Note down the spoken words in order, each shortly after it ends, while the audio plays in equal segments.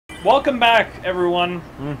Welcome back, everyone.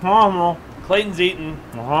 Clayton's eating.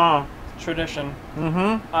 Uh-huh. Tradition.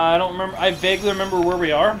 Mm-hmm. I don't remember. I vaguely remember where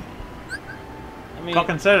we are. I mean,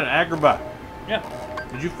 Fucking said it, Agrabah. yeah.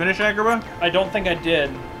 Did you finish Agrabah? I don't think I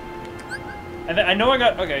did. I know I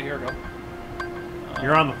got. Okay, here we go.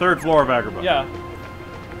 You're on the 3rd floor of Agrabah. Yeah.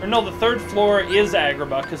 Or no, the 3rd floor is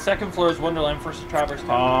Agrabah, because 2nd floor is Wonderland, first Traverse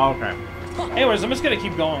Town. Oh, okay. Anyways, I'm just gonna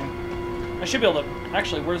keep going. I should be able to.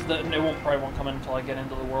 Actually, where's the? It probably won't come in until I get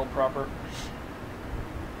into the world proper.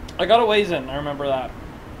 I got a ways in. I remember that.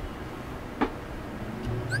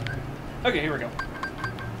 Okay, here we go.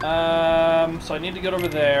 So I need to get over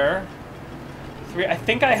there. 3. I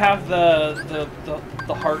think I have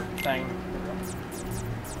the heart thing.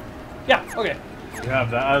 Yeah. Okay. You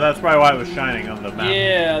have that. That's probably why it was shining on the map.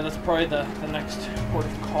 Yeah, that's probably the next port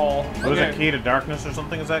of call. What was it, Key to Darkness or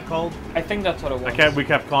something? Is that called? I think that's what it was. We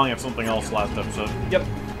kept calling it something else last episode. Yep.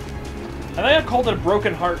 I think I called it a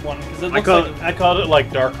Broken Heart one because it looks I called it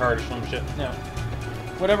like Dark Heart or some shit. Yeah.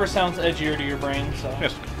 Whatever sounds edgier to your brain. So.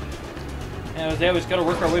 Yes. And yeah, we just got to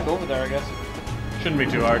work our way over there, I guess. Shouldn't be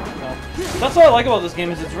too hard. No. That's what I like about this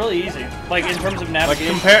game is it's really easy. Like in terms of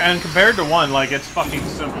navigation. Like compared to 1, like it's fucking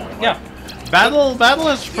simple. Like, yeah. Battle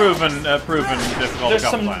has proven difficult.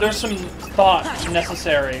 There's some thought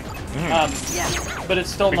necessary, but it's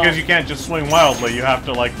still because you can't just swing wildly. You have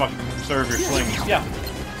to like fucking conserve your swings. Yeah.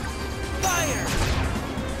 Fire!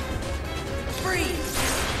 Freeze!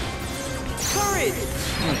 Courage!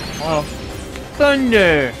 Well,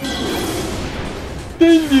 thunder.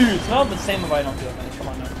 Thunder. It's not the same if I don't do it. Man. Come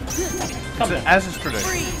on now. Come on. As is predicted.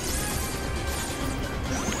 Freeze!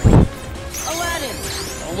 Aladdin!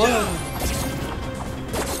 Aladdin.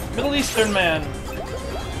 Middle Eastern man.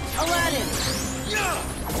 Aladdin!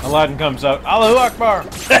 Aladdin comes out. Allahu Akbar!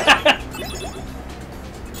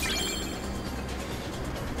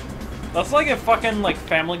 That's like if fucking like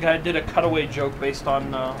Family Guy did a cutaway joke based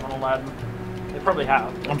on Aladdin. They probably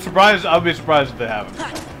have. I'm surprised. I'll be surprised if they haven't.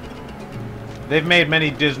 They've made many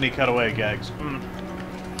Disney cutaway gags. I'm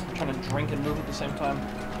trying to drink and move at the same time.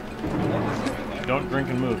 Don't drink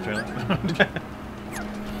and move, Taylor.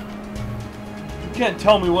 You can't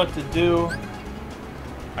tell me what to do.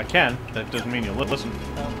 I can. That doesn't mean you'll listen.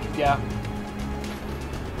 Yeah.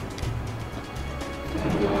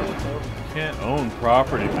 You can't own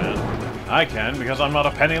property, man. I can, because I'm not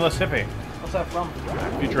a penniless hippie. What's that from?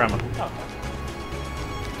 Futurama. Oh.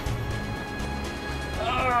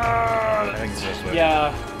 I think it's this way.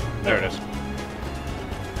 Yeah. There it is.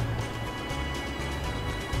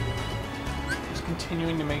 Just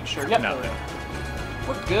continuing to make sure. Yep. No.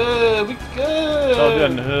 We're good. We good. It's all good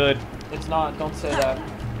in the hood. It's not. Don't say that.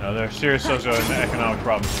 No, there are serious socioeconomic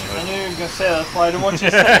problems in the I hood. knew you were gonna say that. That's why I didn't want you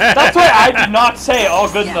to say. That's why I did not say all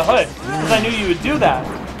good in the hood because I knew you would do that.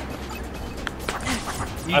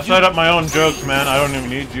 I set up my own jokes, man. I don't even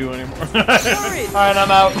need you anymore. Alright, I'm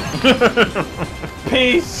out.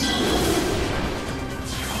 Peace.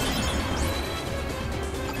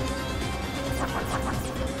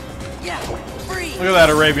 Yeah, freeze! Look at that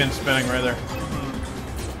Arabian spinning right there.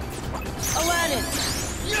 Aladdin!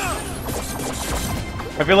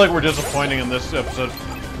 I feel like we're disappointing in this episode.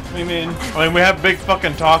 What do you mean? I mean, we have big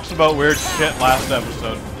fucking talks about weird shit last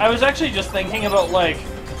episode. I was actually just thinking about, like,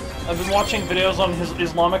 I've been watching videos on his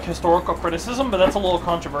Islamic historical criticism, but that's a little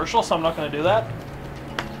controversial, so I'm not going to do that.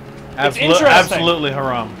 It's interesting. Absolutely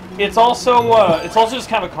haram. It's also just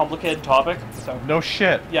kind of a complicated topic. So No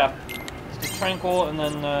shit. yeah, just tranquil, and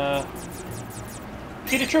then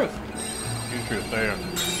key to truth. Key to truth. There you go.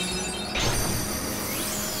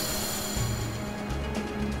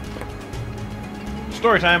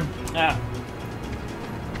 Story time. Yeah.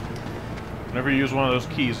 Whenever you use one of those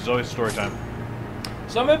keys, it's always story time.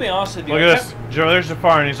 So I'm gonna be honest with you. Look at this. There's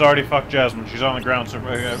Jafar, and he's already fucked Jasmine. She's on the ground, so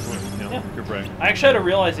Yeah. good break. I actually had a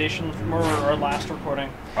realization from our last recording.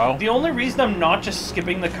 Oh? The only reason I'm not just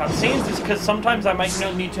skipping the cutscenes is because sometimes I might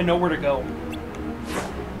need to know where to go.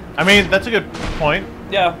 I mean, that's a good point.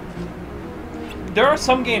 Yeah. There are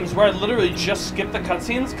some games where I literally just skip the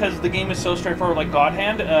cutscenes because the game is so straightforward, like God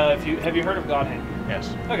Hand. Have you heard of God Hand?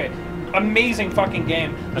 Yes. Okay. Amazing fucking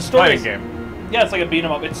game. The It's a story fighting game. Yeah, it's like a beat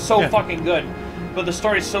 'em up. It's so Yeah. fucking good. But the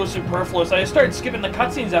story's so superfluous. I just started skipping the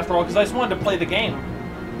cutscenes after all because I just wanted to play the game.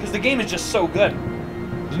 Because the game is just so good.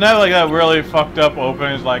 Isn't that like a really fucked up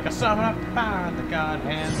opening? It's like a summon up power in the God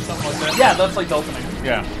Hand, something like that. Yeah, that's like the opening.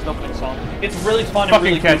 Yeah. The opening song. It's really fun and Fucking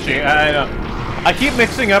really catchy. goofy. I know. I keep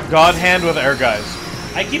mixing up God Hand with Air Guys.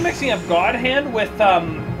 I keep mixing up God Hand with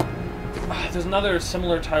there's another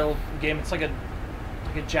similar title game. It's like a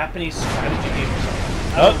Japanese strategy game or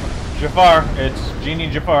something. Oh, Jafar. It's Genie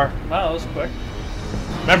Jafar. Wow, that was quick.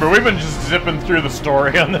 Remember, we've been just zipping through the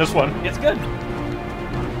story on this one. It's good.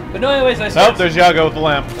 But no, anyways, I Oh, start... there's Yago with the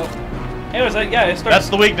lamp. Oh. Anyways, I start... That's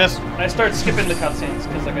the weakness. I start skipping the cutscenes,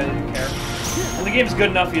 because, like, I didn't care. And the game's good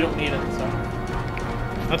enough, you don't need it, so...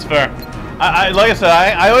 That's fair. Like I said,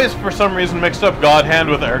 I always, for some reason, mixed up God Hand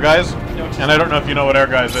with Air Guys. And I don't know if you know what Air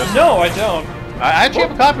Guys is. No, I don't. I actually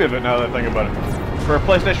have a copy of it now that I think about it. For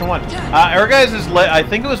PlayStation 1. Air Guys is, I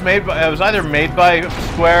think it was made by, it was either made by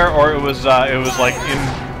Square or it was like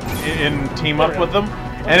in team up with them.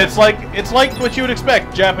 And it's like what you would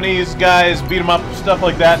expect. Japanese guys beat 'em up, stuff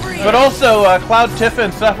like that. But also Cloud, Tifa,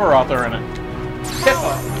 and Sephiroth are in it.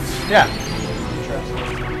 Tifa. Yeah. Interesting.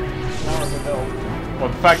 Now we're the bill.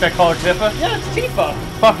 What, the fact I call her Tifa? Yeah, it's Tifa.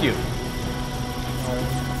 Fuck you.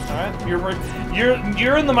 Alright,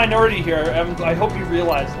 you're in the minority here. I hope you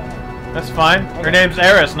realize that. That's fine. Okay. Her name's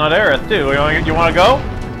Aerith, not Aerith, too. You want to go?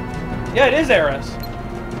 Yeah, it is Eris.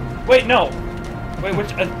 Wait, no. Wait,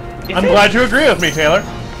 which? I'm glad you agree with me, Taylor.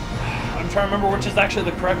 I'm trying to remember which is actually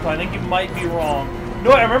the correct one. I think you might be wrong.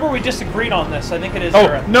 No, I remember we disagreed on this. I think it is Oh,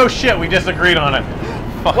 Eris. no shit, we disagreed on it.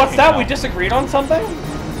 What's that? Hell. We disagreed on something? I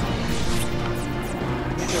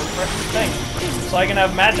need to refresh the thing so I can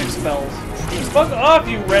have magic spells. Fuck off,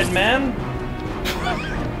 you red man.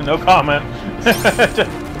 No comment.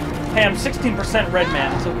 Hey, I'm 16% red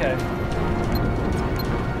man. It's okay.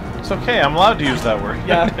 It's okay, I'm allowed to use that word.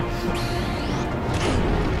 Yeah.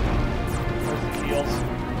 Heals.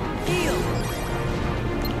 Heal.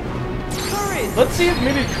 Courage. Let's see if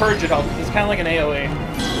maybe courage would help. It's kind of like an AoE.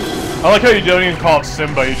 I like how you don't even call it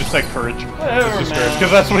Simba, you just say courage. Whatever, man.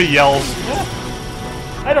 Because that's what he yells. Yeah.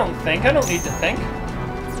 I don't think. I don't need to think.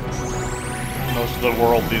 Most of the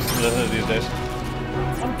world these days.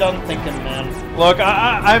 I'm done thinking, man. Look,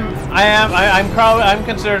 I'm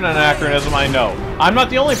considered an anachronism, I know. I'm not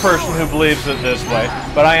the only person who believes it this way,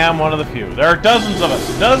 but I am one of the few. There are dozens of us.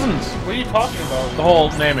 Dozens! What are you talking about? The whole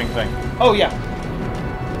naming thing. Oh, yeah.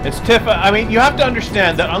 It's Tifa. I mean, you have to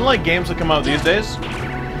understand that unlike games that come out these days,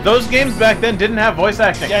 those games back then didn't have voice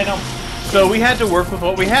acting. Yeah, I know. So we had to work with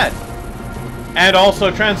what we had. And also,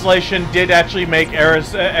 translation did actually make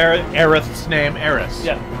Aerith's name Aeris.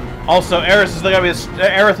 Yeah. Also, Aerith has got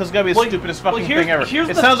to be the stupidest fucking thing ever.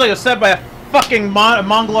 It sounds like it's said by a fucking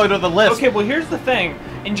Mongoloid of the list. Okay, well, here's the thing.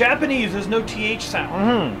 In Japanese, there's no TH sound.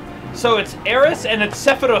 Mm-hmm. So it's Eris and it's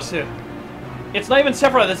Sephiroth. It's not even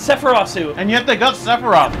Sephiroth, it's Sephiroth. And yet they got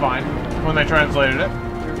Sephiroth fine when they translated it.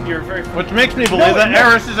 You're very... Which makes me believe that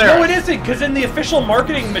Aeris is Aeris. No, it isn't, because in the official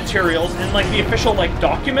marketing materials and like the official like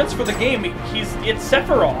documents for the game, it's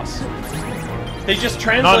Sephiroth. They just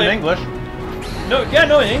translated... Not in English. No, yeah,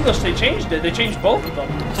 no, in English they changed it. They changed both of them.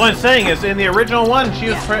 So what I'm saying is, in the original one,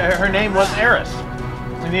 her name was Aeris.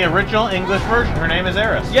 In the original English version, her name is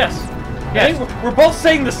Aeris. Yes. Yes. I think we're both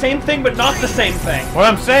saying the same thing, but not the same thing. What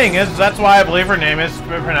I'm saying is, that's why I believe her name is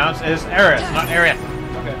pronounced as Aeris, not Aerith.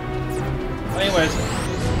 Okay. Well,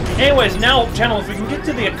 anyways, now, gentlemen, if we can get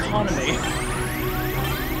to the economy,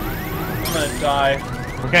 I'm gonna die.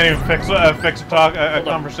 We can't even fix a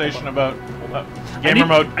conversation about gamer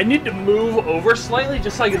mode. I need to move over slightly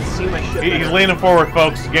just so I can see my shit. He's leaning forward,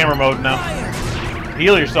 folks. Gamer mode now.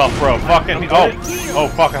 Heal yourself, bro. Fucking. Oh,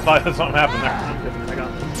 fuck! I thought something happened there. I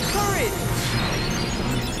got it. Courage.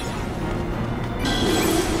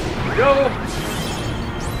 Go.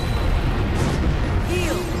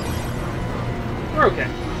 Heal. We're okay.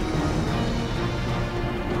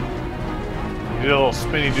 He did a little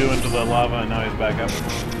spinny do into the lava, and now he's back up.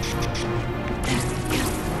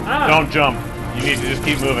 Ah. Don't jump. You need to just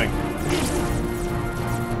keep moving.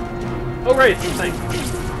 Oh, right, it's the same.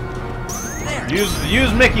 There.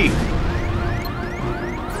 Use Mickey.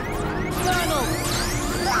 Donald.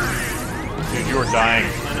 Dude, you are dying.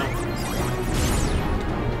 I know.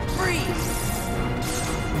 Freeze.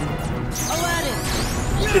 Aladdin.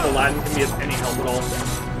 See if Aladdin can be of any help at all.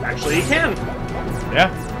 Actually, he can. Yeah.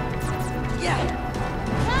 Yeah.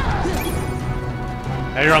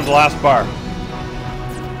 Now you're on the last bar.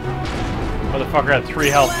 Motherfucker had 3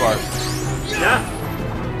 health bars. Yeah.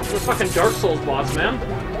 The fucking Dark Souls boss, man.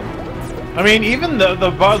 I mean, even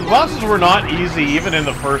the bosses were not easy, even in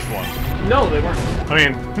the first one. No, they weren't. I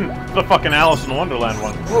mean, the fucking Alice in Wonderland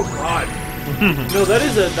one. Oh god. No, that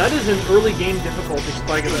is an early game difficulty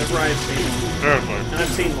spike that I've seen. Seriously. And I've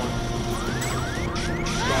seen one.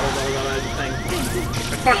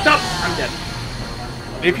 I fucked up! I'm dead.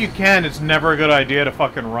 If you can, it's never a good idea to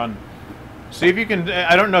fucking run. See if you can...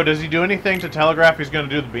 I don't know, does he do anything to telegraph he's going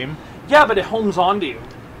to do the beam? Yeah, but it homes onto you.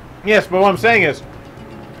 Yes, but what I'm saying is,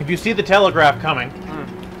 if you see the telegraph coming,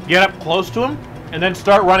 get up close to him, and then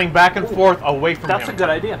start running back and forth away from him. That's a good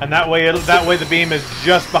idea. And that way the beam is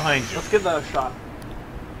just behind you. Let's give that a shot.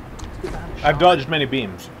 I've dodged many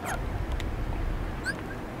beams.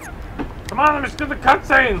 Come on, let me do the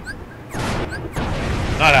cutscene!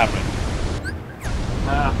 Not happening.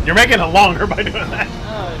 You're making it longer by doing that.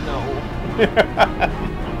 No.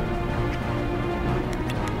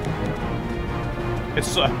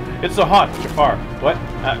 It's so hot, Jafar. What?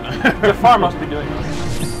 Jafar must be doing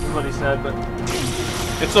this. Is what he said, but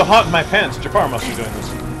It's so hot in my pants. Jafar must be doing this.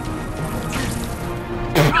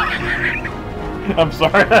 I'm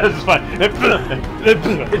sorry, that's fine.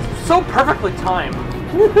 it's so perfectly timed.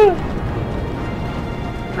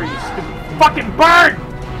 Pretty stupid fucking bird!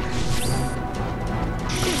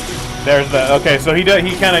 There's the okay. So he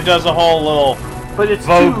kind of does a whole little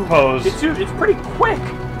Vogue pose. It's pretty quick.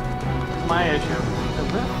 That's my issue. So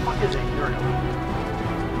where the fuck is it? Here we go.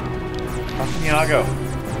 Fucking Iago.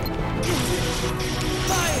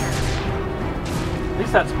 At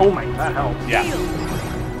least that's homing. That helps. Yeah.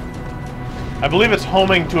 I believe it's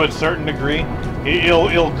homing to a certain degree.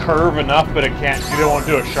 It'll curve enough, but it can't. You don't want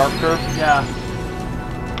to do a sharp curve. Yeah.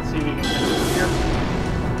 Let's see if you can get this here.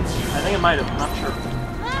 I think it might have. I'm not sure.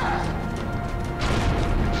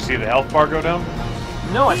 Did you see the health bar go down?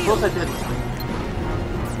 No, I suppose I didn't.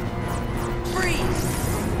 Freeze.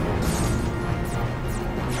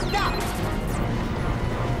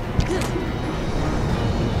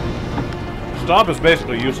 Stomp is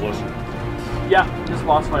basically useless. Yeah, this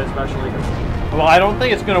boss fight especially. Well, I don't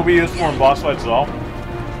think it's going to be useful in boss fights at all.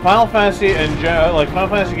 Final Fantasy and Final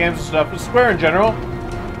Fantasy games and stuff, Square in general,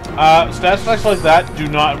 stats effects like that do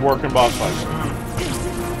not work in boss fights,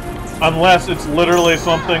 unless it's literally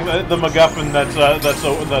something the MacGuffin that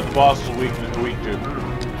the boss is weak to.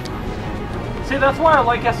 See, that's why I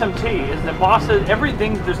like SMT. Is that bosses,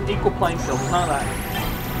 everything there's an equal playing field. It's not that.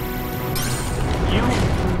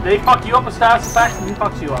 They fuck you up with stats effects, and he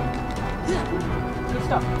fucks you up. Good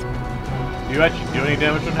stuff. Do you actually do any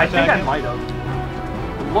damage when I think I attacking? might have.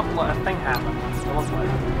 It looked like a thing happened. It looked like.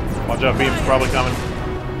 Watch out, beam's probably coming.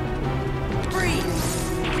 Freeze.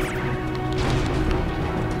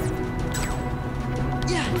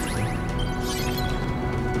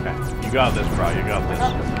 Okay, you got this, bro. You got this.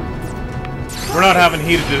 We're not having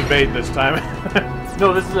heated debate this time.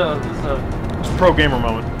 No, this is a It's a pro gamer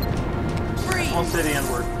moment. I'll say the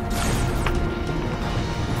N-word.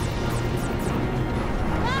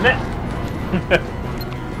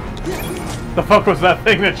 The fuck was that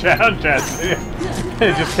thing that chat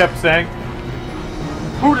it just kept saying?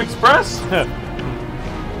 Food Express?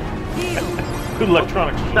 Hoot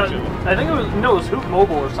Electronics. I think it was, no, it was Hoot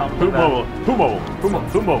Mobile or something. Hoot like Mobile. Hoot Mobile. Hoot Mobile.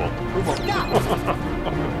 Hoot Mobile. Hoot Mobile.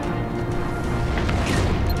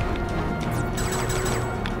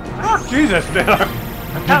 Ah, Jesus, man.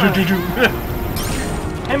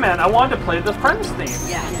 Hey man, I wanted to play this Friends theme.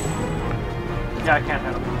 Yeah. Yeah, I can't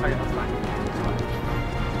hit him. Okay, that's fine.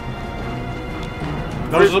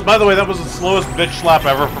 That was, by the way, that was the slowest bitch slap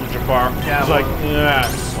ever from Jafar. Yeah, It's like, yeah,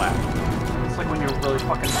 slap. It's like when you're really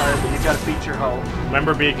fucking tired, but you gotta beat your hoe.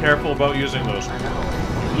 Remember, be careful about using those I know.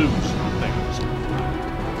 lose things.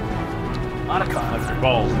 Not a con. Like your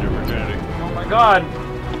balls and your virginity. Oh my god.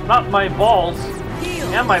 Not my balls. Heal.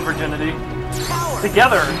 And my virginity. Power.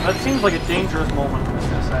 Together. That seems like a dangerous moment, I was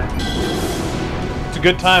gonna say. It's a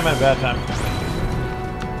good time and a bad time.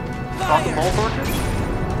 Stop the ball torture?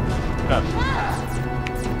 No.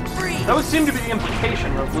 Freeze. That would seem to be the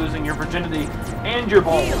implication of losing your virginity and your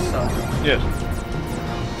balls. So. Yes.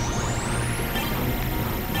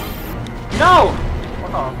 No!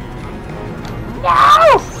 Fuck off.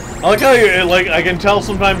 No! I like how you, like, I can tell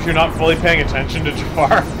sometimes you're not fully paying attention to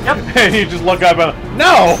Jafar. Yep. And you just look up and,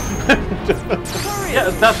 no! Yeah,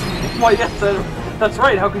 that's why, yes, that's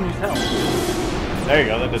right. How can you tell? There you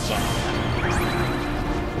go, that did something.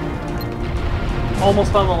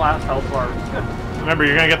 Almost on the last health bar. It's good. Remember,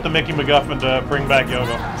 you're gonna get the Mickey MacGuffin to bring back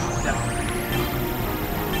Yogo. Yeah.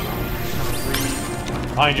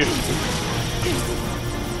 Behind you.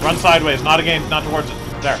 Run sideways, not again, not towards it.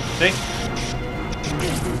 There, see?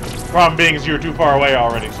 Problem being is you were too far away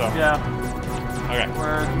already, so. Yeah. Okay.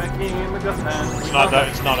 Where's Mickey MacGuffin? It's not that.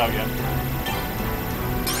 It's not out yet.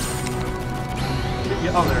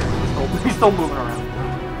 Yeah, oh, there. He's still moving around.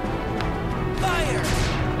 Fire.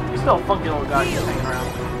 He's still a funky little guy just hanging around.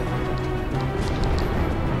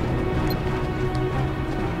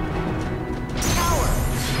 Power.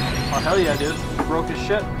 Oh, hell yeah, dude. He broke his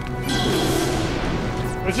shit.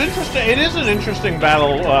 It's interesting. It is an interesting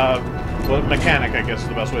battle mechanic, I guess is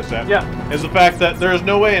the best way to say it. Yeah. Is the fact that there is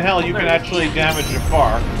no way in hell you can actually damage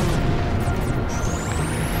Jafar.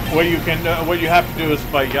 What you can, what you have to do is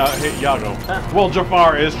fight hit Iago. Well,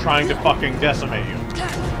 Jafar is trying to fucking decimate you.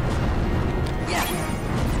 Yeah.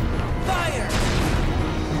 Fire.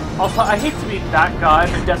 Also, I hate to be that guy,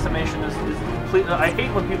 but decimation is complete. I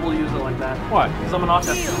hate when people use it like that. What? Because I'm an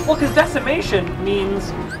autist. Well, because decimation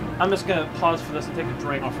means... I'm just going to pause for this and take a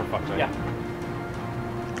drink. Oh, for fuck's sake. Yeah.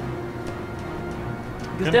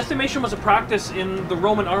 Because decimation was a practice in the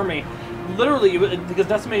Roman army. Literally, because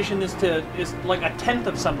decimation is like a tenth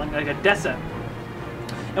of something, like a decim.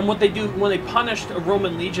 And what they do, when they punished a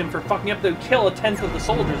Roman legion for fucking up, they would kill a tenth of the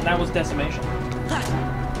soldiers, and that was decimation. I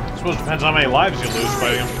suppose it depends how many lives you lose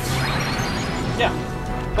fighting him. Yeah.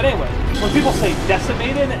 But anyway, when people say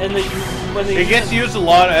decimated, and when they it gets used a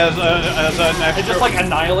lot as an extra... It's just like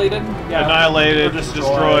annihilated? Yeah. Annihilated,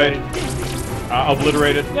 destroyed,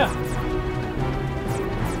 obliterated. Yeah.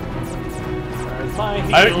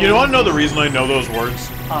 You want to know the reason I know those words?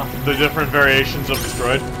 Huh. The different variations of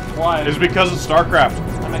destroyed? Why? Is because of StarCraft.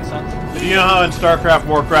 That makes sense. You know how in StarCraft,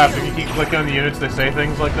 Warcraft, if you keep clicking on the units, they say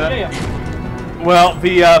things like that? Yeah, yeah. Well,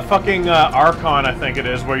 the fucking Archon, I think it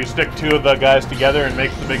is, where you stick two of the guys together and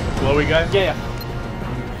make the big glowy guy. Yeah,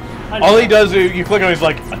 yeah. All he does is you click on, he's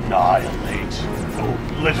like, annihilate,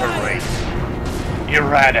 obliterate,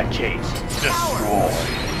 eradicate, destroy.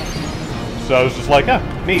 So I was just like,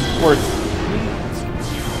 neat words.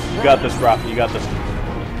 You got this, Rock. You got this.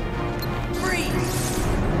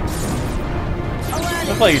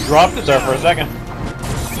 Looks like he dropped it there for a second.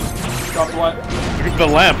 Dropped what? The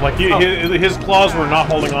lamp. Like his claws were not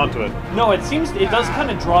holding on to it. No, it does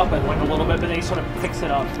kind of drop it like a little bit, but then he sort of picks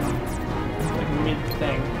it up, like mid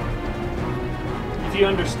thing. If you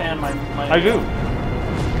understand my I do.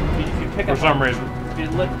 If you pick for up some reason.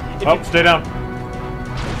 If Stay down.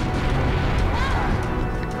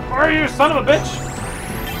 Are you son of a bitch?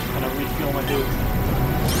 I'm gonna refuel my dudes.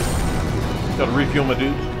 Gotta refuel my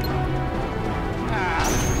dudes.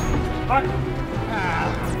 Fuck.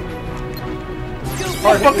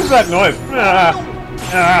 What the fuck is that noise?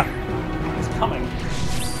 It's coming.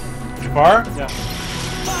 Jafar? Yeah.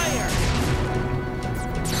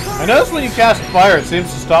 I noticed when you cast fire, it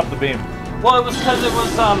seems to stop the beam. Well, it was because it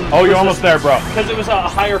was Oh, you're almost there, bro. Because it was a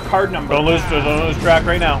higher card number. Don't lose track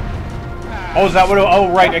right now. Oh, is that what? Oh,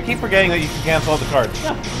 right. I keep forgetting that you can cancel out the cards.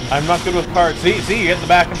 Yeah. I'm not good with cards. See, you get the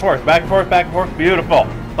back and forth, back and forth, back and forth. Beautiful.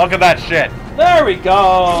 Look at that shit. There we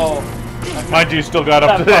go. Mind you, still got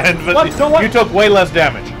up to the end, but you took way less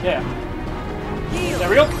damage. Yeah. There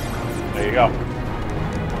we go. There you go.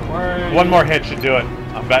 One more hit should do it.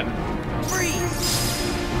 I'm betting.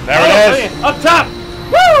 There it is. Up top.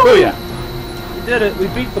 Woo! Booyah. We did it. We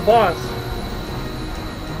beat the boss.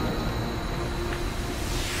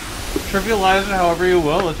 Trivialize it however you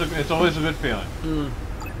will. It's always a good feeling.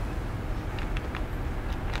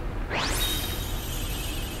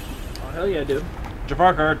 Oh hell yeah, dude.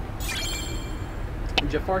 Jafar card.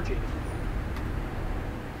 Jafar Genie.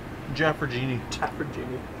 Jafar Genie. Jafar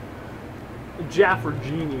Genie. Jafar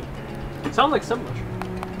Genie. It sounds like so much.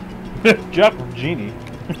 Jafar Genie.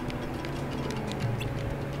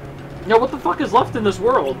 Yeah, what the fuck is left in this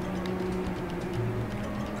world?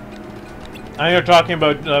 I think you're talking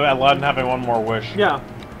about Aladdin having one more wish. Yeah.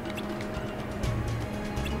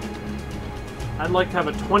 I'd like to have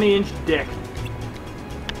a 20-inch dick.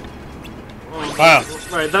 Wow.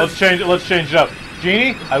 Right, Let's change it up.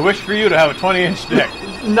 Genie, I wish for you to have a 20-inch dick.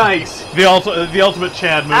 Nice. The ultimate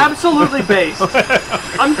Chad move. Absolutely based.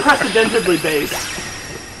 Unprecedentedly based.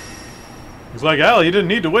 He's like, Al, you didn't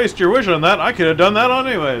need to waste your wish on that. I could have done that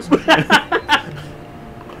anyways.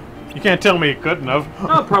 You can't tell me you couldn't have.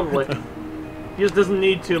 Oh, probably. He just doesn't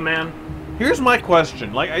need to, man. Here's my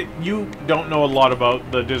question. Like, you don't know a lot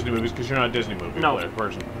about the Disney movies because you're not a Disney movie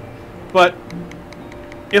person. But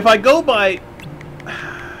if I go by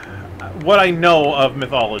what I know of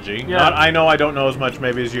mythology, I don't know as much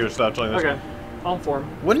maybe as you or stuff like this. Okay, I'll inform.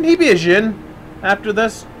 Wouldn't he be a Jinn after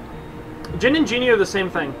this? Jinn and Genie are the same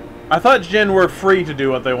thing. I thought Jinn were free to do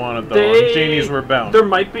what they wanted, though, and Genies were bound. There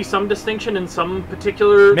might be some distinction in some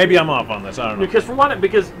particular... Maybe I'm off on this, I don't know.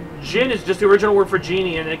 Because Jinn is just the original word for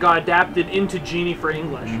genie, and it got adapted into genie for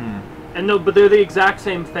English. And no, but they're the exact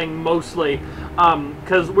same thing, mostly.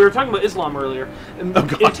 Because we were talking about Islam earlier. Oh,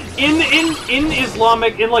 God. In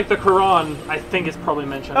Islamic, in like the Quran, I think it's probably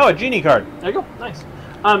mentioned. Oh, a genie card. There you go, nice.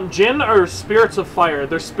 Jinn are spirits of fire.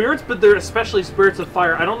 They're spirits, but they're especially spirits of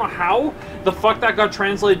fire. I don't know how the fuck that got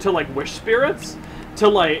translated to, like, wish spirits. To,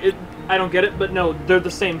 like, I don't get it, but no, they're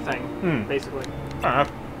the same thing, basically. Fair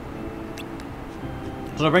enough.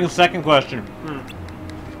 So I bring the second question.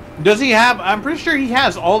 Does he have... I'm pretty sure he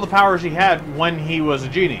has all the powers he had when he was a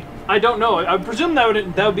genie. I don't know. I presume that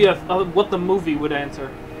would be what the movie would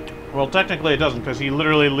answer. Well, technically it doesn't, because he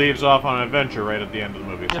literally leaves off on an adventure right at the end of the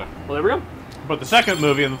movie. Yeah. So. Well, there we go. but the second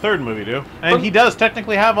movie and the third movie do. And he does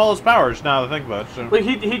technically have all his powers, now that I think about it. So. Like,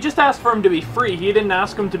 he just asked for him to be free. He didn't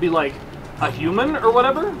ask him to be, like, a human or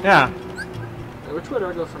whatever. Yeah. Which way do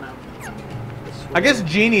I go for now? I guess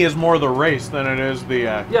genie is more the race than it is the,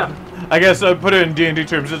 Yeah. I guess I put it in D&D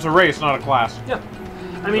terms, it's a race, not a class. Yeah.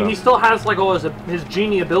 I mean, he still has, like, all his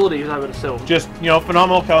genie abilities, I would assume. Just, you know,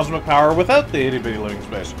 phenomenal cosmic power without the itty-bitty living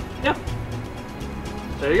space. Yeah.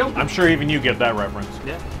 There you go. I'm sure even you get that reference.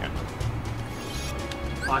 Yeah.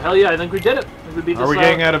 Oh, hell yeah, I think we did it. Are we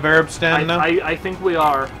getting out of Arab stand now? I think we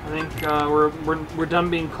are. I think we're done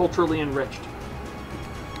being culturally enriched.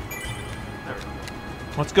 There we go.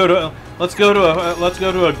 Let's go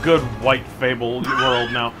to a good white fable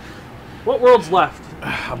world now. What world's left?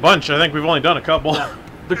 A bunch. I think we've only done a couple. Yeah.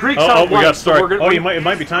 The Greeks we have one, got so started. It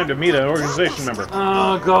might be time to meet an organization member.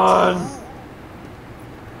 Oh god.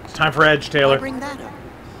 It's time for Edge, Taylor. Bring that up.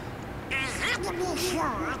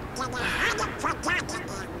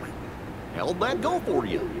 How'd that go for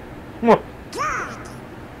you? What?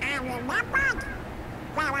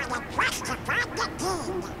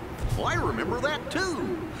 Well, I remember that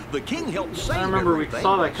too. The king helped save I remember we everything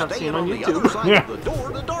saw that by cutscene staying on the YouTube. other side Yeah. of the door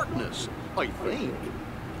to darkness, I think.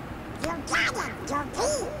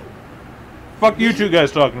 Fuck you two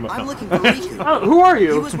guys talking about. I'm looking for Riku. Oh, who are He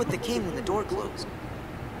you? was with the king when the door closed.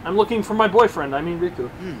 I'm looking for my boyfriend. I mean Riku.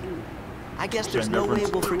 I guess there's no way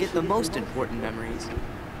we'll forget the most important memories.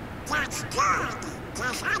 That's good,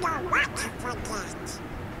 because I don't want to forget.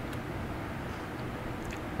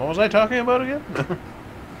 What was I talking about again?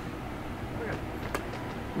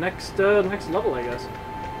 Next level, I guess.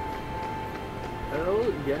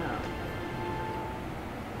 Hell yeah.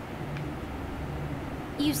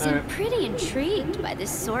 You seem pretty intrigued by this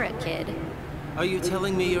Sora kid. Are you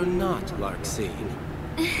telling me you're not Larxene?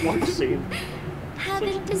 One scene.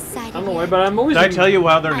 Haven't decided I don't know why, yet. but I'm always. Did I tell you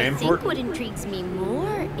how their I names think work? what intrigues me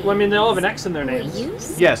more is... Well, I mean, they all have an X in their what names. you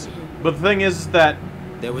said. Yes, but the thing is that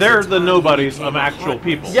There was a they're the time nobodies when you of became a actual heartless.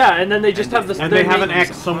 people. Yeah, and then they just have this. And their they have an name-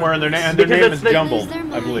 X somewhere in their name, and their Because name it's is the- jumbled, Lose their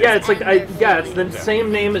I believe. Yeah, it's like And their it's the faces.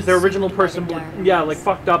 same name as their original person. Yeah, like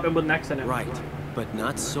fucked up and with an X in it. Right, but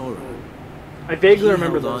not Sora. I vaguely He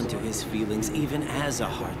remember held on those. to his feelings even as a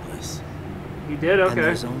Heartless. He did. And Okay.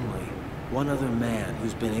 there's only one other man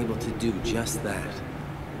who's been able to do just that.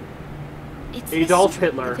 It's Adolf the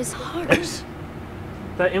strength Hitler. of his heart.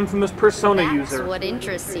 That infamous Persona That's user. what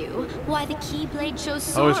interests you. Why the Keyblade shows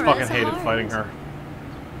I Sora always fucking as a hated heart. fighting her.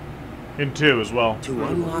 In 2 as well. To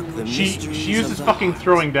unlock the She mysteries uses of the fucking heart.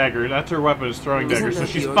 throwing daggers. That's her weapon is throwing Isn't daggers. So that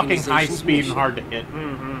she's the fucking high organization's speed and mission? hard to hit.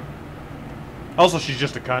 Mm-hmm. Also, she's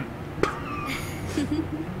just a cunt.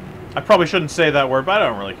 I probably shouldn't say that word, but I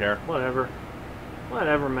don't really care. Whatever.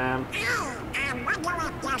 Whatever, man. Oh, I wonder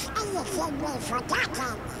if there's anything we've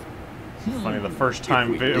forgotten. Funny, the first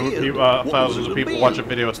time we did, what would thousands it of people be? watch a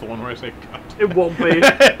video, it's the one where I say cunt. It won't be.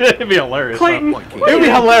 It'd be hilarious. Clayton, though. It would be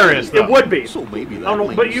hilarious, though. It would be. So maybe that I don't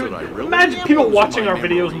know, but means you that I really imagine am people losing watching my our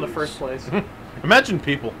videos in the memories. first place. Imagine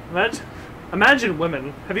people. Imagine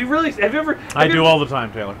women. Have you ever? I do all the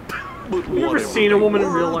time, Taylor. But you ever whatever seen a they woman in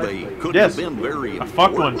were, real life? They could Yes. have been very I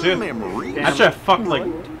fucked one, important too. memories. Damn. Actually, I fucked like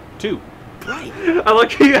 2. Right. I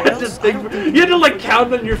like how you had to else? I think. don't think You had to like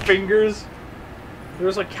count on your fingers. There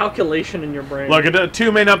was like calculation in your brain. Look,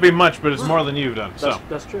 2 may not be much, but it's more than you've done. So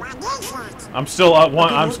that's true. What is it? I'm still up. Okay,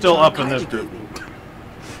 I'm look, still John up in this Kaiji group. gave me.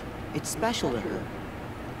 It's special to her.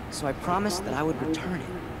 So I promised that I would return it.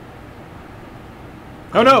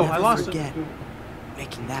 Oh no, Never I lost it. forget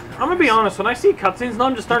making that promise. I'm gonna be honest. When I see cutscenes, now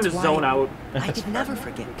I'm just starting to That's why zone out. I could never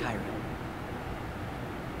forget Kyra.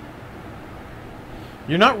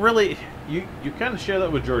 You're not really. You kind of share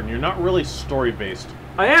that with Jordan. You're not really story based.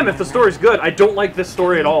 I am if the story's good. I don't like this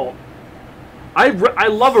story at all. I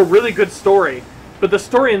love a really good story, but the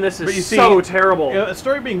story in this But you is see, so terrible. You know, a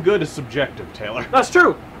story being good is subjective, Taylor. That's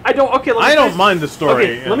true. I don't. Okay, let me I don't phrase- mind the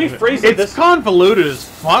story. Okay, let me phrase it It's this. convoluted as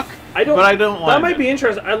fuck. I don't. But I don't That like might it. be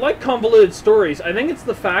interesting. I like convoluted stories. I think it's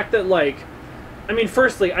the fact that like, I mean,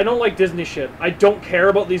 firstly, I don't like Disney shit. I don't care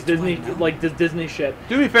about these Disney this Disney shit.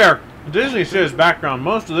 To be fair, Disney shit's background.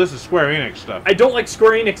 Most of this is Square Enix stuff. I don't like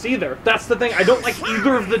Square Enix either. That's the thing. I don't like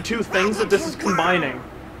either of the two things that this is combining.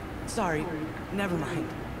 Sorry, never mind.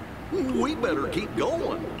 We better keep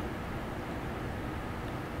going.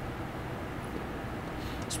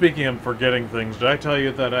 Speaking of forgetting things, did I tell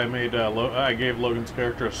you that I made I gave Logan's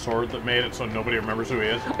character a sword that made it so nobody remembers who he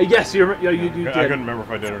is? Yes, you did. I couldn't remember if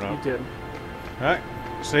I did or You not. did. All right,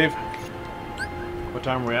 save. What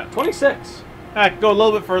time are we at? 26. All right, go a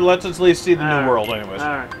little bit further. Let's at least see the new world, anyways. All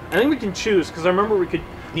right. I think we can choose because I remember we could.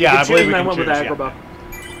 Yeah, we I could believe choose, we and I can went with choose, yeah.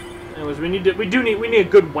 Agrabah. Anyways, we need a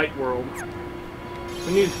good white world.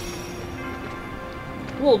 We need.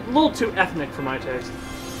 little too ethnic for my taste.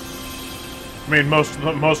 I mean, most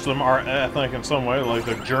of them are ethnic in some way, like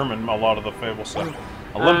they're German. A lot of the Fable stuff.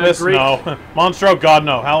 Olympus, Greek. no. Monstro, God,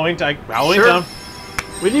 no. Halloween Town.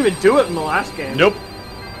 We didn't even do it in the last game. Nope.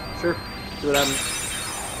 Sure. See what happens.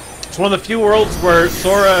 It's one of the few worlds where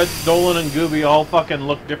Sora, Dolan, and Gooby all fucking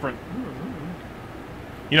look different.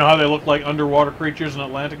 You know how they look like underwater creatures in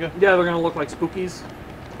Atlantica? Yeah, they're gonna look like spookies.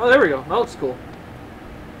 Oh, there we go. That looks cool.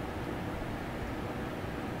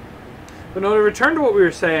 But no, to return to what we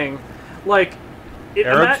were saying, like...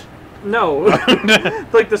 Arabs? No.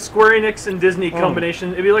 Like the Square Enix and Disney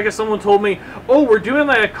combination. It'd be like if someone told me, oh, we're doing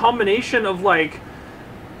like a combination of like...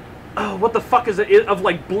 Oh, what the fuck is it? Of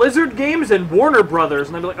like Blizzard games and Warner Brothers.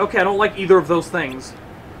 And I'd be like, okay, I don't like either of those things.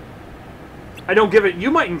 I don't give it... You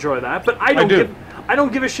might enjoy that, but I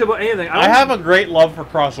don't give a shit about anything. I have a great love for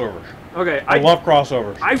crossovers. Okay, I love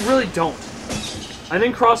crossovers. I really don't. I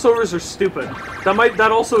think crossovers are stupid.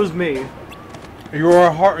 That also is me. You're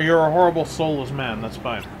a horrible soulless man. That's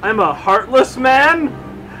fine. I'm a heartless man.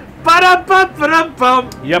 Ba-da-ba-ba-da-bum.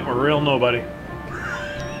 Yep, a real nobody.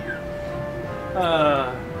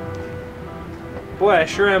 Boy, I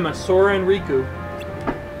sure am a Sora and Riku.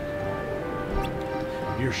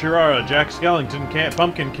 You sure are a Jack Skellington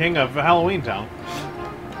Pumpkin King of Halloween Town.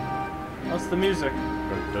 That's the music.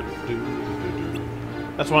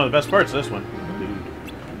 That's one of the best parts of this one.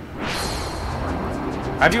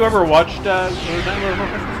 Have you ever watched Nightmare Before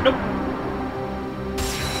Christmas? Nope.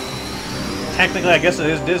 Technically, I guess it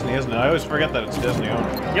is Disney, isn't it? I always forget that it's Disney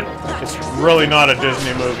owned. Yep. It's really not a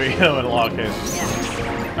Disney movie in a lot of cases.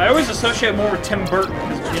 I always associate more with Tim Burton.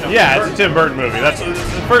 You know, Yeah, it's a Tim Burton movie. That's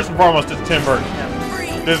first and foremost, it's Tim Burton.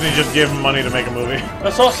 Yeah. Disney just gave him money to make a movie.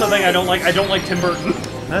 That's also the thing I don't like. I don't like Tim Burton.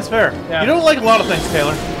 That's fair. Yeah. You don't like a lot of things,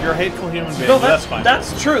 Taylor. You're a hateful human being. No, but that's fine.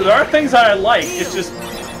 That's true. There are things that I like. It's just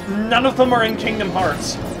none of them are in Kingdom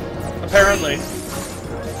Hearts. Apparently.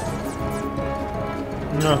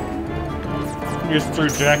 No. You just threw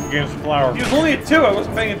Jack against the flower. He was only at 2. I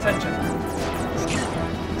wasn't paying attention.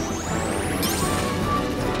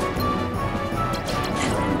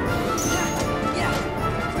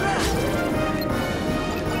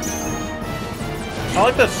 I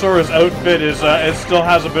like that Sora's outfit is, it still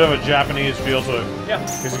has a bit of a Japanese feel to it. Yeah.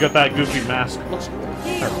 Because he's got that goofy mask. Looks cool.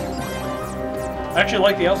 I actually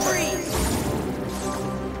like the outfit.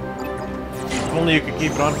 If only you could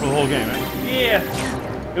keep it on for the whole game, eh?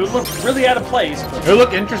 Yeah. It would look really out of place. But It would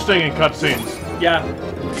look interesting in cutscenes. yeah.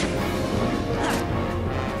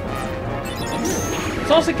 It's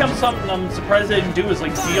also come something I'm surprised they didn't do is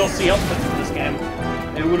like DLC outfits for this game.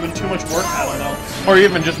 It would have been too much work, I don't know. Or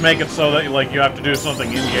even just make it so that like you have to do something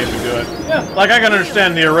in-game to do it. Yeah. Like, I can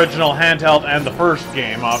understand the original handheld and the first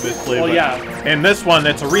game, obviously. Well, but yeah. in this one,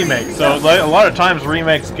 it's a remake, so like, a lot of times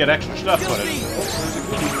remakes get extra stuff put in.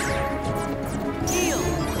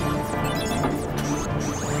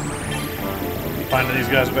 You finding these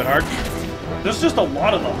guys a bit hard? There's just a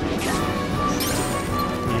lot of them.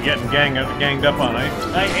 You getting ganged up on, eh?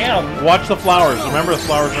 I am. Watch the flowers. Remember, the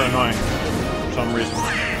flowers are annoying for some reason.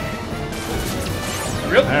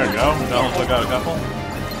 Really? There we go. Donald's got a couple.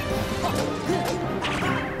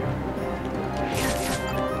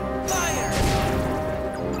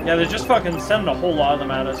 Yeah, they just fucking send a whole lot of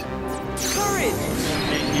them at us. Courage.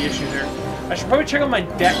 The issue there. I should probably check out my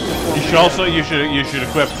deck before. You should also you should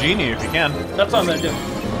equip Genie if you can. That's what I'm gonna do.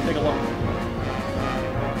 Take a look.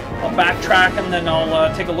 I'll backtrack and then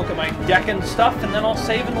I'll take a look at my deck and stuff, and then I'll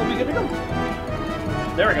save and we'll be good to go.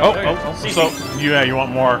 There we go. There we go. So you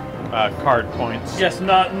want more card points? Yes,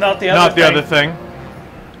 not the other. Not the other thing.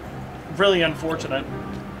 Really unfortunate.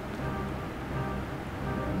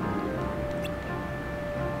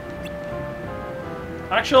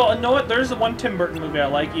 Actually, you know what? There's the one Tim Burton movie I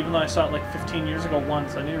like, even though I saw it like 15 years ago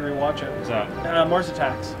once. I need to rewatch it. What's that? Mars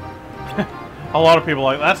Attacks. A lot of people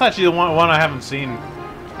like that's actually the one I haven't seen.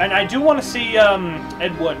 And I do want to see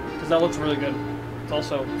Ed Wood, because that looks really good. It's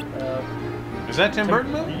also... Is that Tim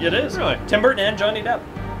Burton movie? It is. Really? Tim Burton and Johnny Depp.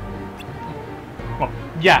 Well,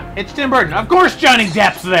 yeah, it's Tim Burton. Of course Johnny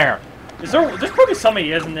Depp's there! There's probably some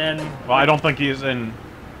he isn't in. Well, I don't think he is in...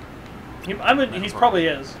 He's probably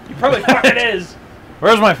is. He probably fucking is.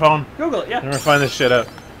 Where's my phone? Google it, yeah. I'm gonna find this shit out.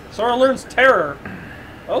 Sora learns terror.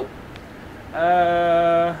 Oh.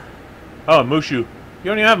 Oh, Mushu. You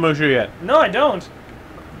don't even have Mushu yet. No, I don't.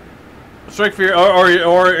 Strike for your...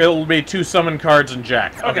 Or it'll be 2 summon cards and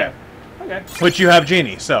Jack. Okay. Okay. Which you have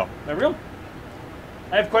Genie, so... There we go.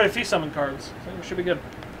 I have quite a few summon cards, so it should be good.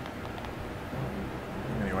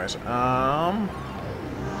 Anyways,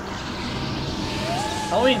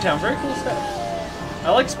 Halloween Town, very cool stuff.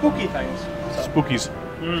 I like spooky things. So. Spookies.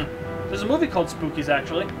 There's a movie called Spookies,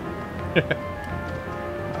 actually.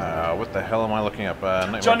 What the hell am I looking up?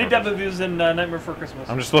 Nightmare Johnny Before Depp is in Nightmare Before Christmas.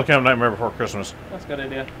 I'm just looking up Nightmare Before Christmas. That's a good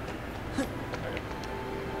idea.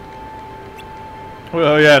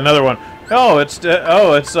 Oh yeah, another one. Oh, it's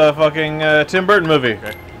a fucking Tim Burton movie.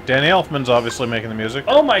 Danny Elfman's obviously making the music.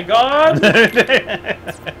 Oh my god!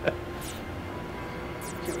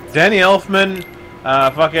 Danny Elfman,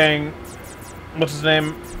 fucking, what's his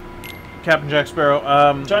name? Captain Jack Sparrow.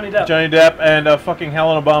 Johnny Depp. Johnny Depp and fucking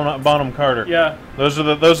Helena Bonham Carter. Yeah. Those are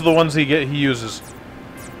the ones he uses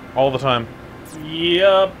all the time.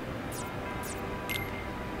 Yep.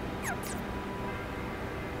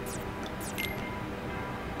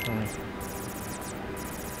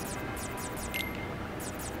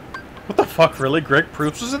 What the fuck? Really? Greg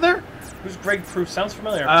Proops is in there? Who's Greg Proof? Sounds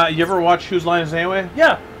familiar. You ever watch Whose Line Is It Anyway?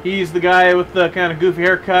 Yeah. He's the guy with the kind of goofy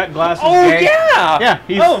haircut, glasses. Oh gay. yeah. Yeah.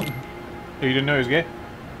 He's. Oh. You didn't know he was gay?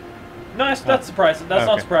 No, that's surprising. That's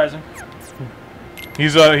not Okay. surprising.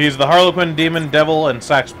 He's the Harlequin, demon, devil, and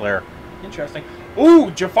sax player. Interesting. Ooh,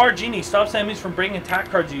 Jafar Genie. Stop enemies from bringing attack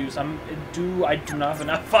cards you use. I do not have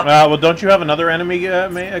enough. Well, don't you have another enemy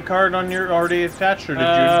card on your already attached, or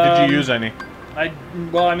did you use any?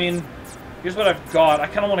 Well, I mean, here's what I've got. I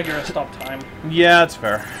kind of want to give her a stop time. Yeah, that's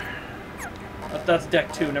fair. That's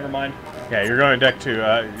deck 2. Never mind. Yeah, you're going to deck 2.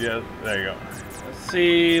 Yeah, there you go. Let's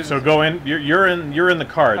see. So go in. You're in the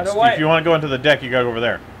cards. How do I- If you want to go into the deck, you gotta go over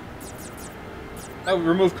there. Oh,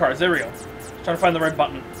 remove cards. There we go. Trying to find the right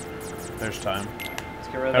button. There's time. Let's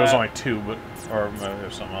get rid of That was only 2, but or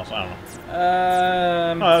there's something else. I don't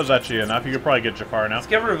know. No, that was actually enough. You could probably get Jafar now. Let's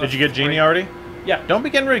get rid of Did you get Genie 3. already? Yeah. Don't be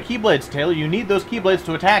getting rid of Keyblades, Taylor. You need those Keyblades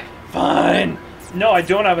to attack. Fine. No, I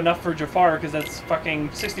don't have enough for Jafar because that's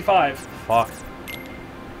fucking 65. Fuck.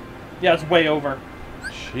 Yeah, it's way over.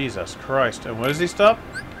 Jesus Christ. And what does he stop?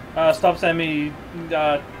 Stop sending me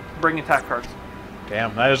bring attack cards.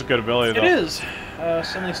 Damn, that is a good ability, though. It is.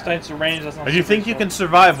 Suddenly starts to range. That's not. Do you think you can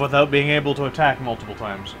survive without being able to attack multiple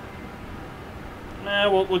times? Nah,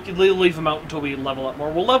 we'll leave them out until we level up more.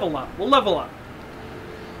 We'll level up. We'll level up.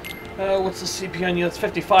 What's the CP on you? That's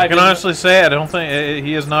 55. I can honestly say I don't think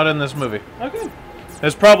he is not in this movie. Okay.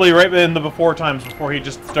 It's probably right in the before times before he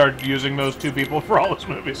just started using those 2 people for all his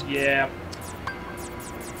movies. Yeah.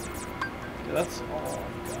 That's all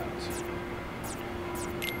I've got.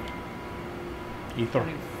 Ether.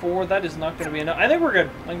 24. That is not going to be enough. I think we're good.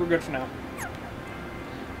 I think we're good for now.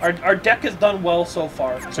 Our deck has done well so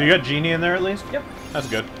far. So you got Genie in there at least? Yep. That's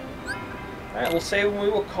good. Alright, we'll say we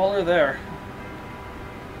will call her there.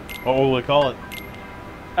 What will we call it?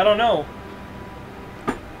 I don't know.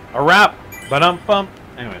 A wrap. Ba-dum-bum.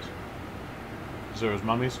 Anyways. So there was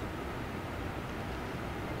mummies?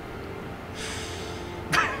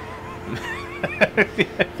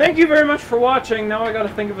 Thank you very much for watching. Now I gotta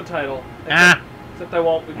think of a title. Ah. Except I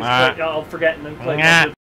won't because Ah. I'll forget and then play. Ah.